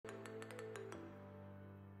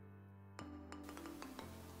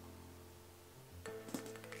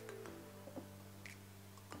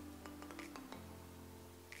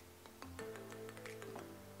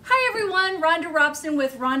everyone, Rhonda Robson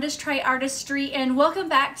with Rhonda's Tri-RRR-tistry, and welcome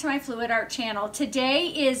back to my fluid art channel. Today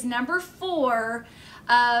is number 4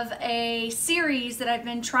 of a series that I've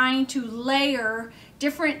been trying to layer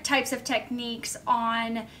different types of techniques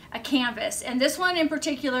on a canvas. And this one in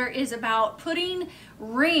particular is about putting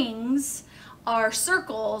rings or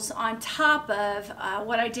circles on top of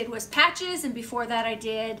what I did was patches, and before that I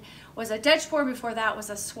did was a Dutch board, before that was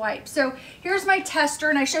a swipe. So here's my tester,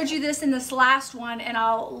 and I showed you this in this last one, and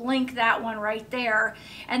I'll link that one right there.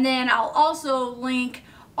 And then I'll also link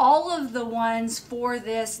all of the ones for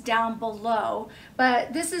this down below.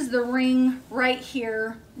 But this is the ring right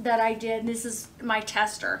here that I did. This is my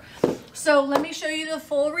tester. So let me show you the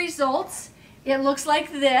full results. It looks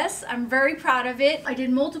like this. I'm very proud of it. I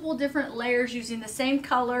did multiple different layers using the same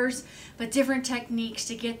colors, but different techniques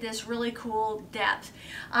to get this really cool depth.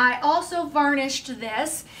 I also varnished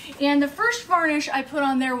this, and the first varnish I put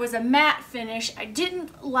on there was a matte finish. I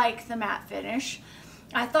didn't like the matte finish.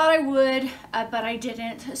 I thought I would, but I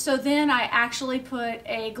didn't. So then I actually put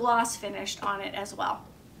a gloss finish on it as well.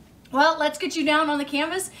 Well, let's get you down on the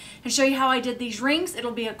canvas and show you how I did these rings.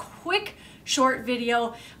 It'll be a quick, short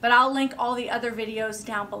video, but I'll link all the other videos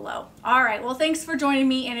down below. All right, well, thanks for joining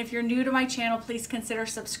me, and if you're new to my channel, please consider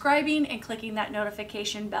subscribing and clicking that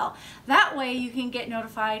notification bell. That way you can get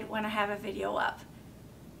notified when I have a video up,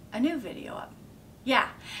 a new video up. Yeah,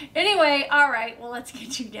 anyway, all right, well, let's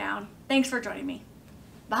get you down. Thanks for joining me.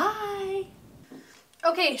 Bye.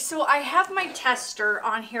 Okay, so I have my tester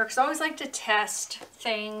on here because I always like to test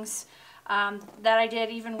things that I did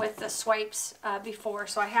even with the swipes before.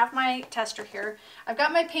 So I have my tester here. I've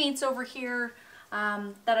got my paints over here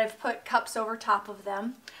that I've put cups over top of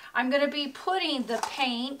them. I'm going to be putting the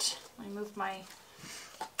paint, let me move my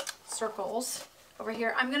circles over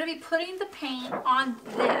here. I'm going to be putting the paint on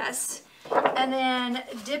this and then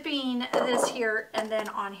dipping this here and then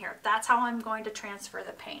on here. That's how I'm going to transfer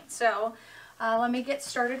the paint. So let me get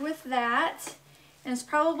started with that. And it's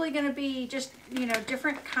probably going to be just, you know,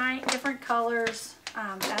 different colors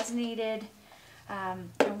as needed.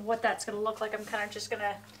 And what that's going to look like, I'm kind of just going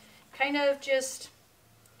to just,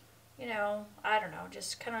 you know, I don't know,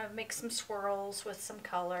 just kind of make some swirls with some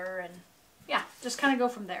color, and yeah, just kind of go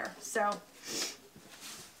from there. So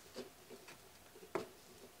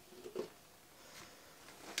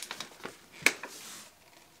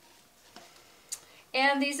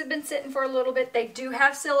and these have been sitting for a little bit. They do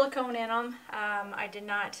have silicone in them. I did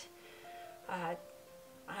not, I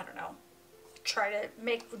don't know, try to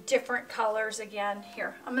make different colors again.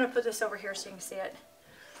 Here, I'm going to put this over here so you can see it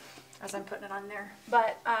as I'm putting it on there.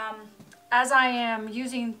 But as I am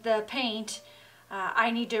using the paint,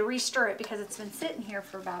 I need to re-stir it because it's been sitting here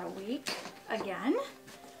for about a week again.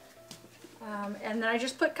 And then I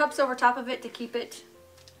just put cups over top of it to keep it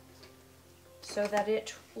so that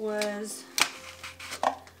it was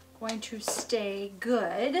going to stay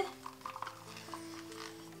good.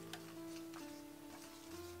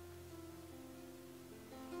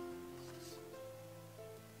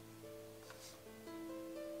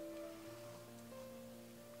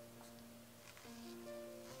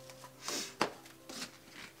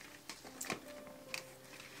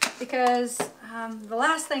 Because the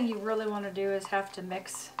last thing you really want to do is have to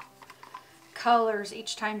mix colors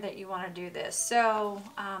each time that you want to do this. So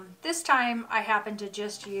this time I happen to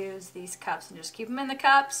just use these cups and just keep them in the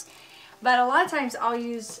cups. But a lot of times I'll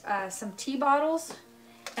use some tea bottles,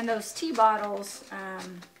 and those tea bottles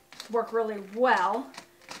work really well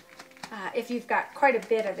if you've got quite a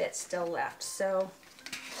bit of it still left. So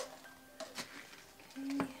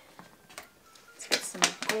okay, let's get some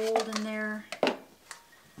gold in there.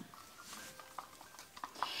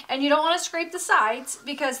 And you don't want to scrape the sides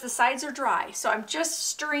because the sides are dry. So I'm just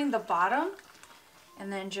stirring the bottom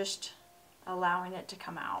and then just allowing it to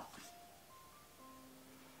come out.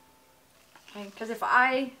 Okay, because if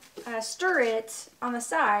I stir it on the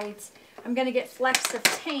sides, I'm going to get flecks of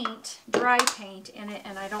paint, dry paint in it,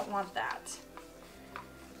 and I don't want that.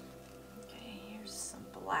 Okay, here's some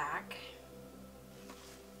black.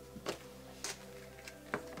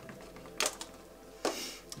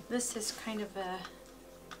 This is kind of a,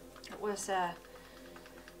 it was a,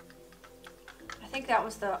 I think that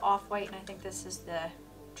was the off-white, and I think this is the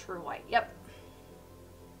true white. Yep.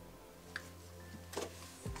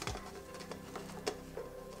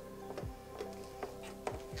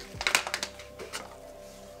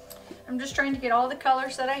 I'm just trying to get all the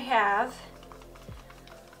colors that I have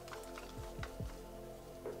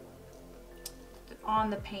on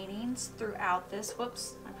the paintings throughout this.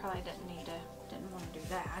 Whoops, I probably didn't want to do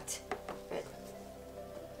that, but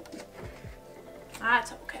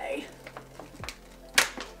that's okay.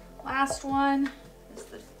 Last one is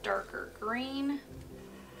the darker green.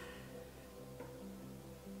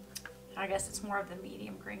 I guess it's more of the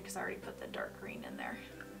medium green because I already put the dark green in there.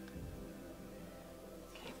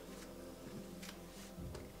 Okay.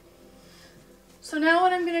 So now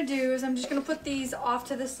what I'm going to do is I'm just going to put these off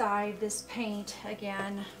to the side, this paint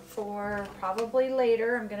again, for probably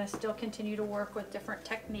later. I'm going to still continue to work with different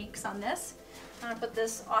techniques on this. I'm going to put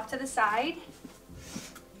this off to the side.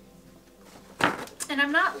 And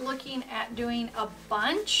I'm not looking at doing a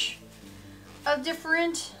bunch of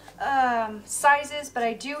different sizes, but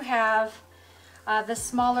I do have the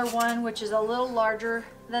smaller one, which is a little larger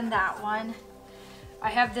than that one. I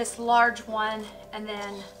have this large one, and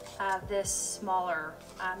then this smaller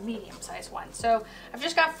medium sized one. So I've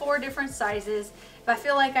just got 4 different sizes. If I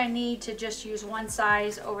feel like I need to just use one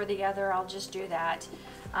size over the other, I'll just do that.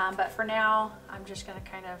 But for now, I'm just going to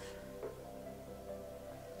kind of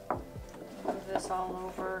move this all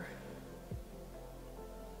over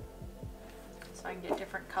so I can get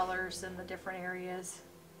different colors in the different areas.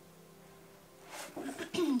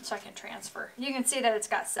 So I can transfer. You can see that it's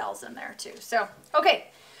got cells in there too. So, okay,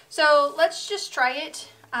 so let's just try it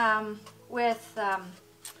with,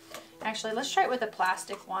 actually let's try it with a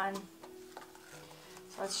plastic one.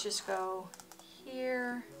 So let's just go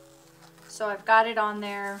here. So I've got it on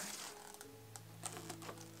there,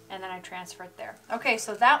 and then I transfer it there. Okay,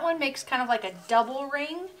 so that one makes kind of like a double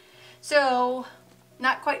ring. So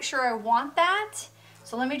not quite sure I want that.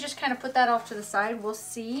 So let me just kind of put that off to the side. We'll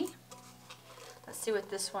see. Let's see what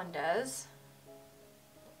this one does.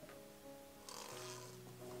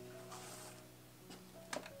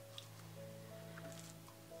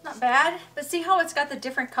 Not bad, but see how it's got the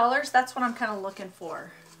different colors? That's what I'm kind of looking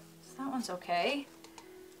for. So that one's okay.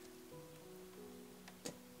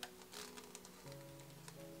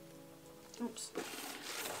 Oops,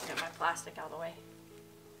 get my plastic out of the way.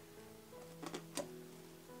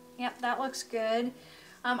 Yep, that looks good.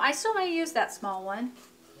 I still may use that small one.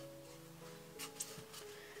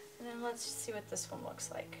 And then let's see what this one looks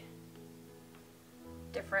like.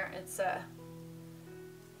 Different, it's a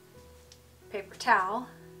paper towel.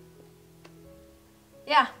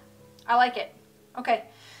 Yeah, I like it. Okay,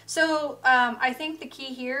 so I think the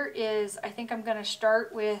key here is I think I'm gonna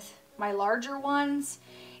start with my larger ones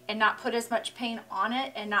and not put as much paint on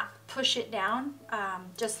it and not push it down,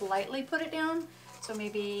 just lightly put it down. So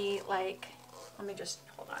maybe like, let me just,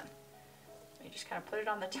 hold on. Let me just kind of put it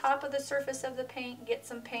on the top of the surface of the paint, get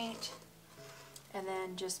some paint, and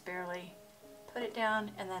then just barely put it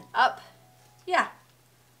down and then up. Yeah,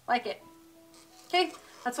 like it. Okay,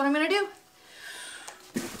 that's what I'm gonna do.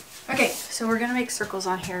 Okay, so we're gonna make circles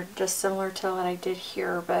on here just similar to what I did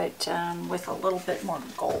here, but with a little bit more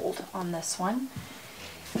gold on this one.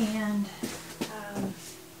 And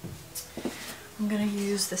I'm gonna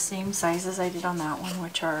use the same sizes I did on that one,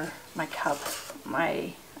 which are my cup,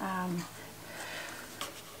 my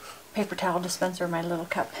paper towel dispenser, my little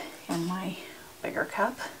cup, and my bigger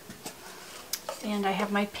cup. And I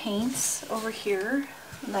have my paints over here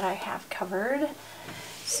that I have covered,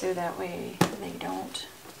 so that way they don't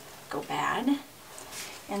go bad.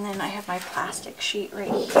 And then I have my plastic sheet right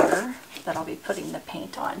here that I'll be putting the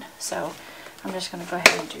paint on. So I'm just going to go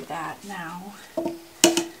ahead and do that now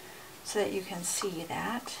so that you can see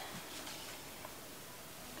that.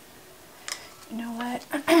 You know what?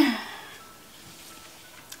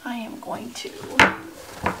 I am going to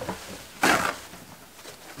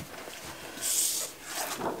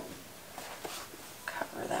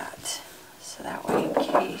cover that so that way in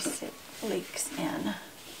case it leaks in, it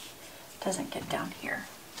doesn't get down here.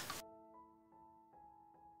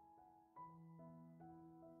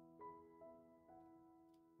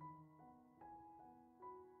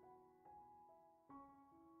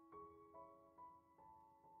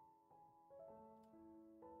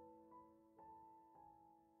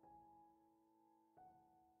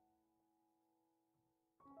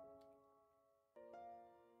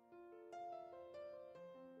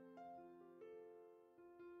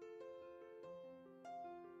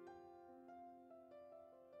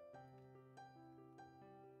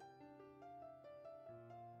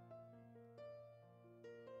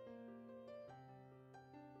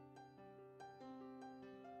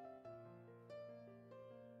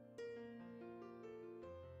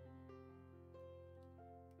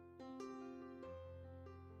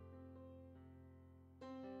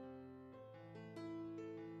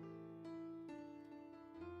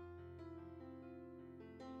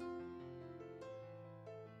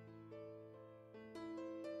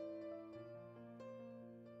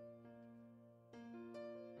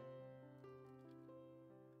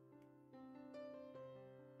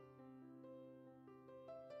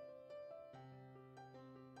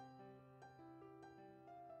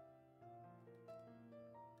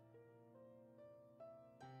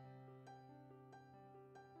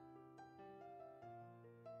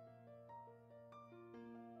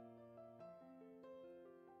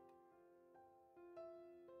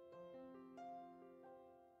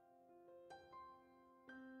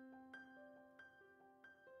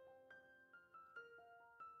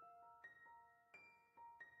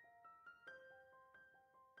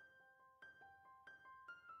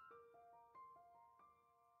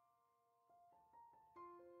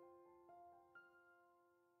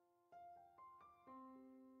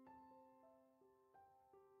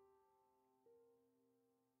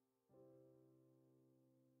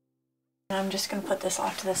 I'm just going to put this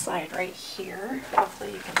off to the side right here.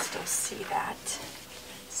 Hopefully you can still see that.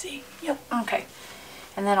 See? Yep. Okay.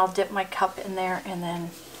 And then I'll dip my cup in there and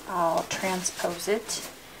then I'll transpose it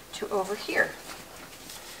to over here.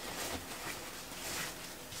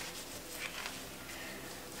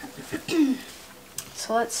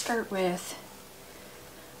 So let's start with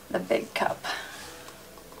the big cup.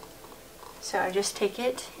 So I just take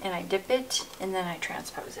it and I dip it and then I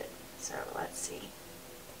transpose it. So let's see.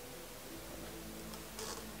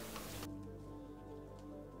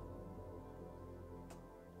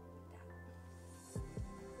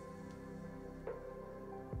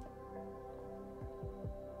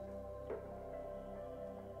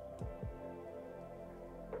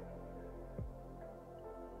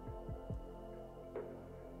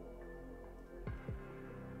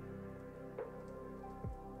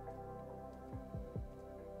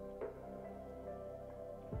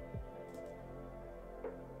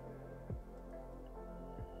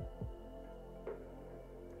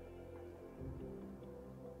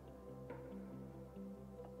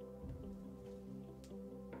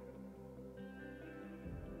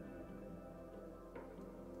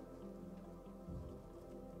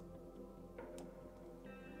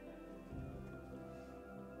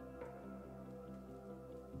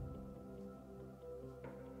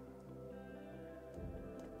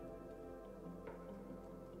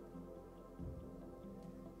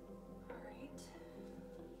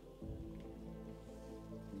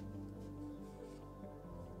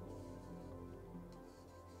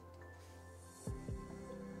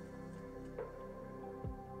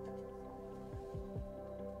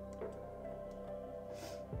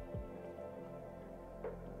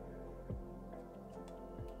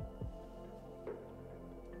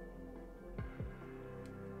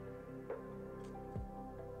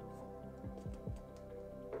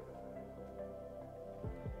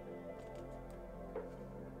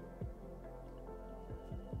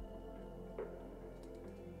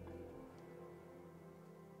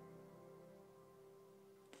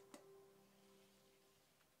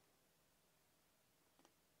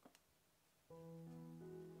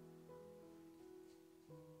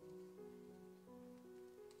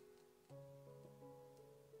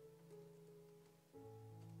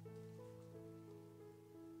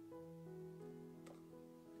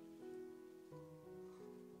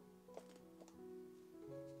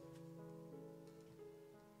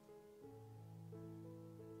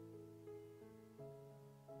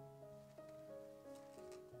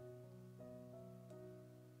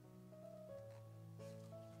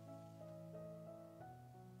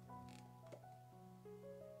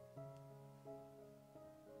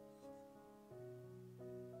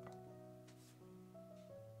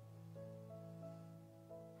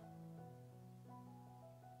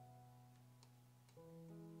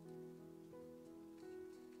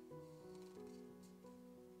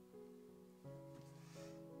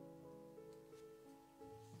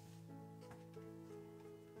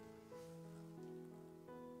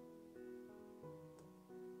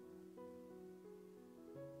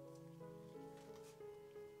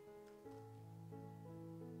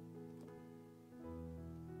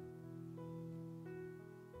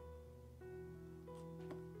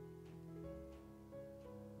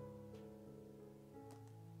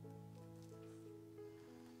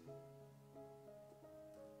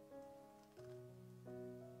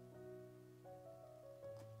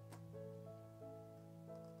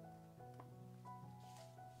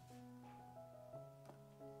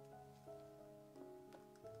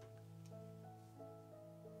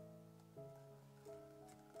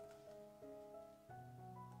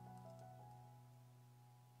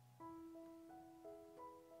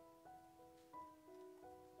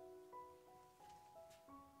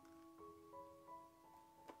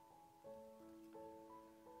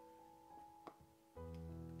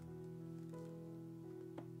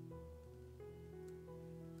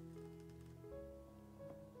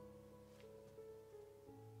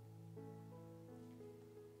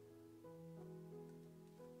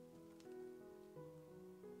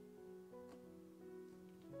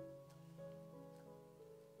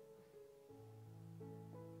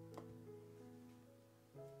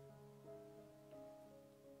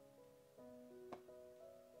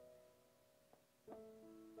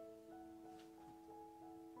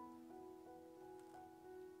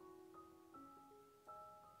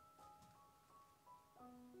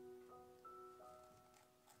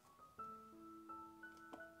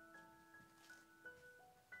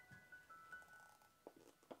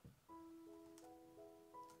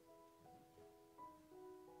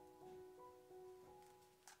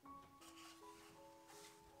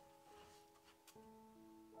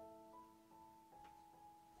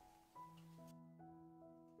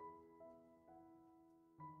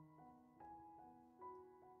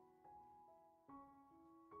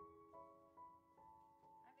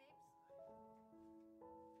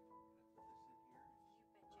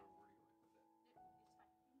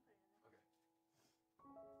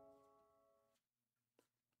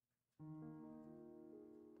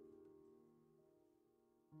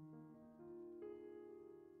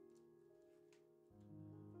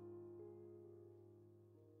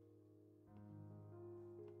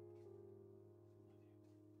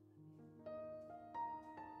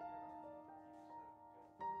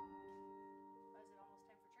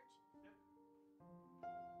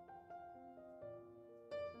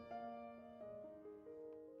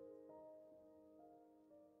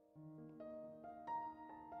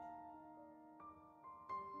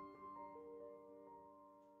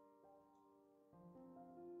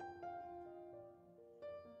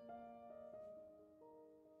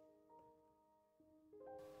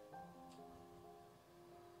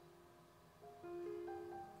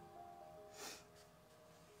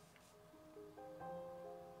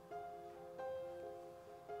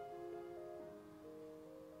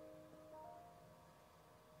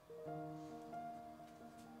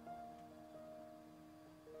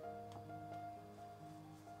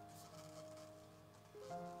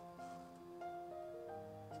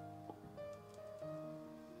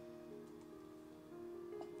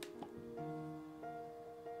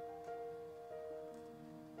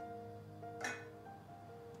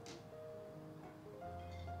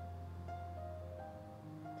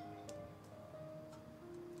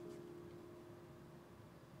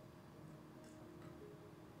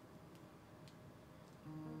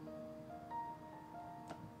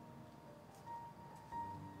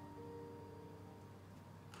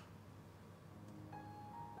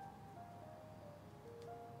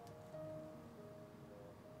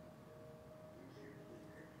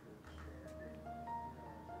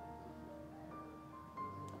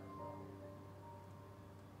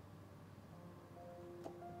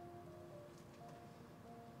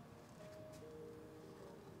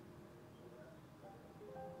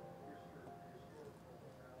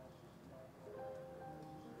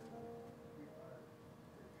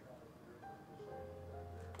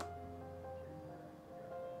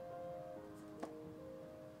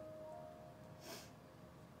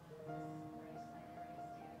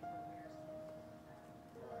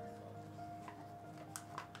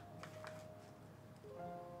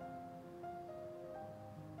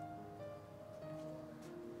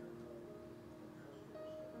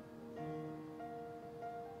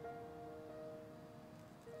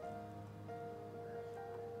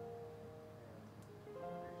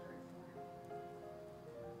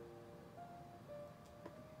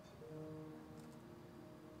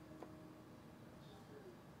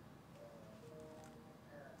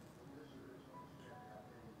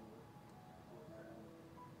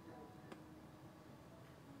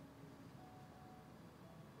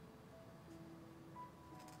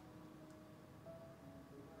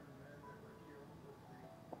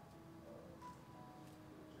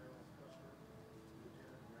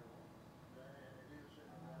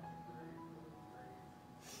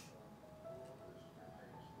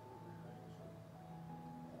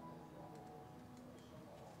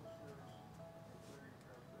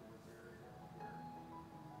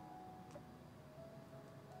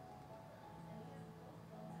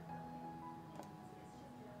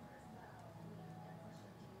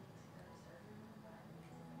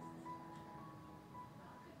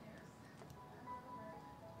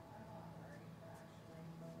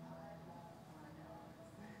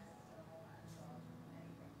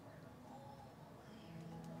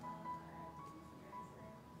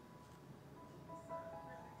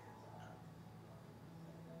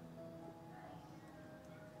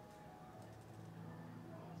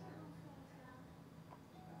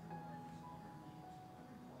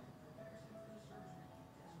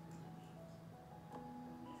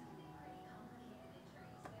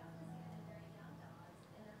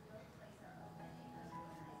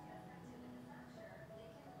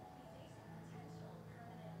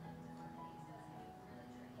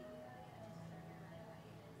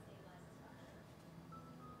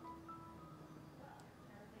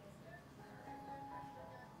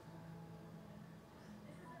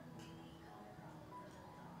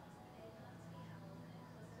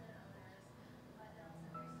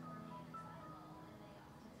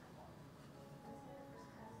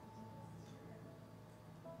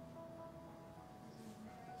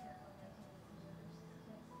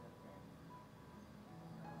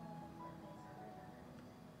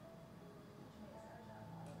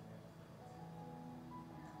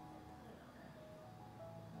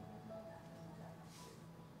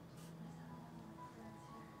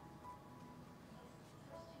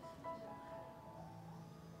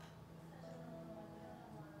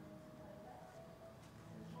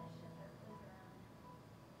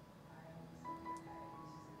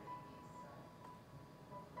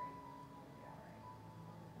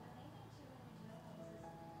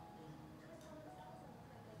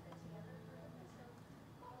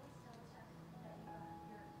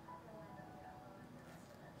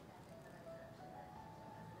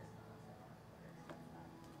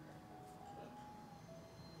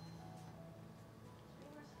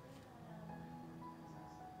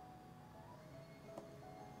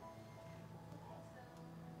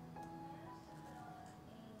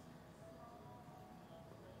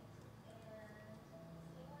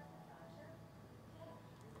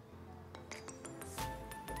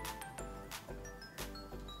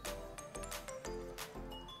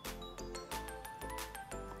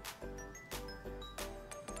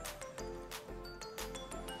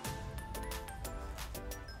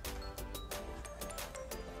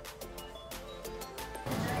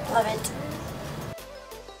 Love it.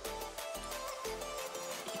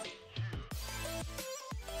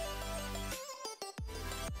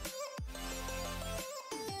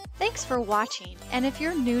 Thanks for watching, and if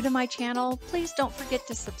you're new to my channel, please don't forget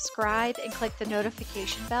to subscribe and click the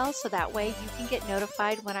notification bell so that way you can get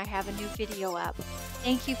notified when I have a new video up.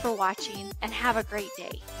 Thank you for watching and have a great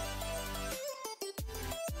day.